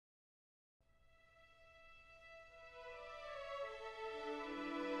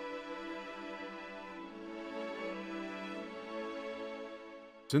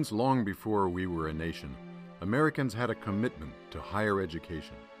Since long before we were a nation, Americans had a commitment to higher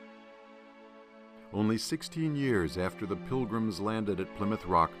education. Only 16 years after the Pilgrims landed at Plymouth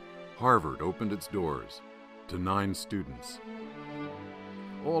Rock, Harvard opened its doors to 9 students.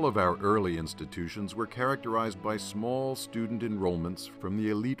 All of our early institutions were characterized by small student enrollments from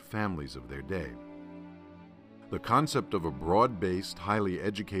the elite families of their day. The concept of a broad-based, highly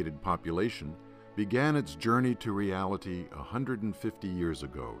educated population began its journey to reality 150 years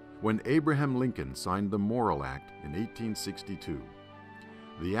ago, when Abraham Lincoln signed the Morrill Act in 1862.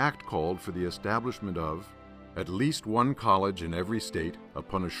 The act called for the establishment of at least one college in every state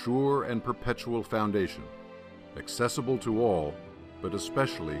upon a sure and perpetual foundation, accessible to all, but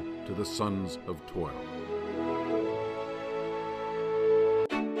especially to the sons of toil.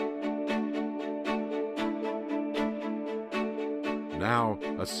 Now,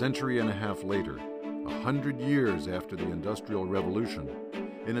 a century and a half later, 100 years after the Industrial Revolution,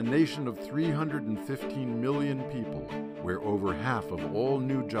 in a nation of 315 million people, where over half of all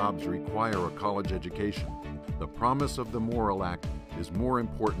new jobs require a college education, the promise of the Morrill Act is more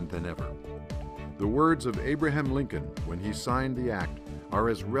important than ever. The words of Abraham Lincoln when he signed the act are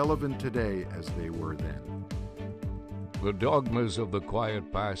as relevant today as they were then. The dogmas of the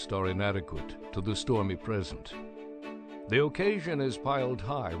quiet past are inadequate to the stormy present. The occasion is piled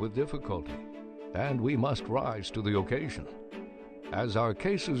high with difficulty, and we must rise to the occasion. As our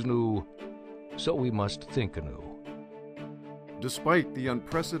case is new, so we must think anew. Despite the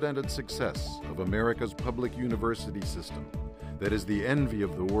unprecedented success of America's public university system, that is the envy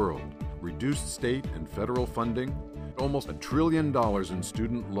of the world, reduced state and federal funding, almost $1 trillion in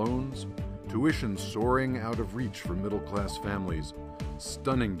student loans, tuition soaring out of reach for middle-class families,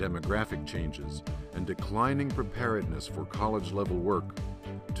 stunning demographic changes, and declining preparedness for college-level work,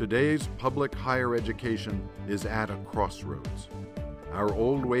 today's public higher education is at a crossroads. Our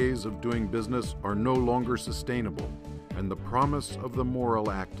old ways of doing business are no longer sustainable, and the promise of the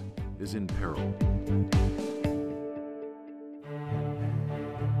Morrill Act is in peril.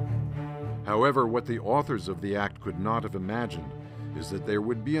 However, what the authors of the act could not have imagined is that there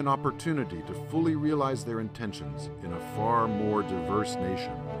would be an opportunity to fully realize their intentions in a far more diverse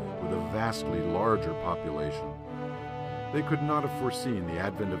nation with a vastly larger population. They could not have foreseen the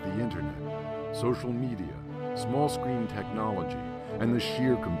advent of the internet, social media, small screen technology, and the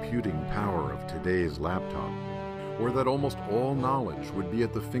sheer computing power of today's laptop, or that almost all knowledge would be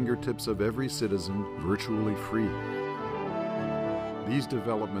at the fingertips of every citizen virtually free. These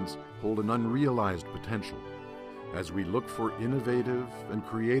developments hold an unrealized potential as we look for innovative and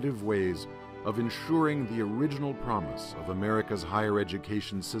creative ways of ensuring the original promise of America's higher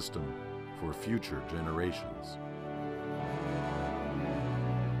education system for future generations.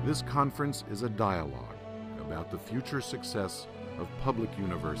 This conference is a dialogue about the future success of public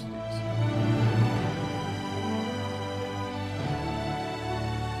universities.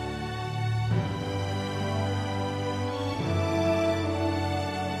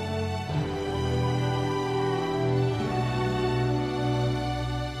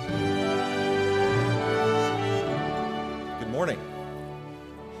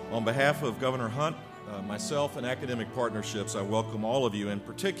 On behalf of Governor Hunt, myself, and Academic Partnerships, I welcome all of you, in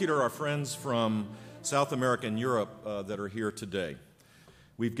particular our friends from South America and Europe that are here today.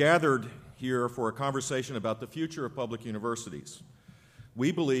 We've gathered here for a conversation about the future of public universities.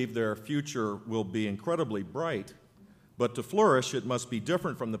 We believe their future will be incredibly bright, but to flourish, it must be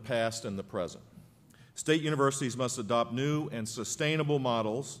different from the past and the present. State universities must adopt new and sustainable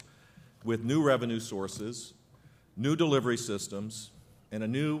models with new revenue sources, new delivery systems, and a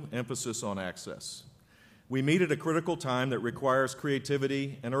new emphasis on access. We meet at a critical time that requires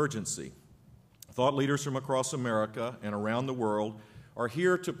creativity and urgency. Thought leaders from across America and around the world are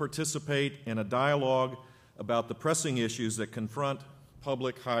here to participate in a dialogue about the pressing issues that confront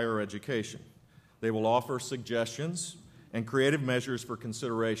public higher education. They will offer suggestions and creative measures for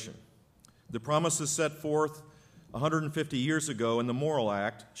consideration. The promises set forth 150 years ago in the Morrill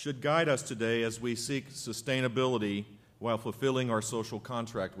Act should guide us today as we seek sustainability while fulfilling our social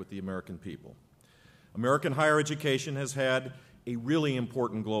contract with the American people. American higher education has had a really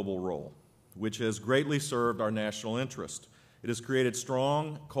important global role, which has greatly served our national interest. It has created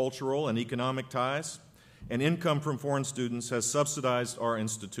strong cultural and economic ties, and income from foreign students has subsidized our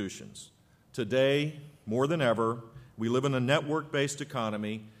institutions. Today, more than ever, we live in a network-based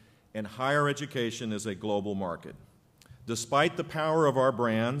economy, and higher education is a global market. Despite the power of our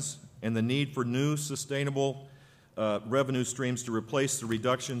brands and the need for new sustainable revenue streams to replace the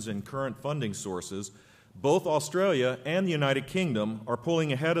reductions in current funding sources, both Australia and the United Kingdom are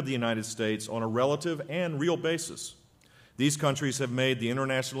pulling ahead of the United States on a relative and real basis. These countries have made the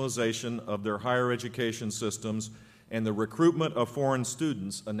internationalization of their higher education systems and the recruitment of foreign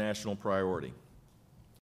students a national priority.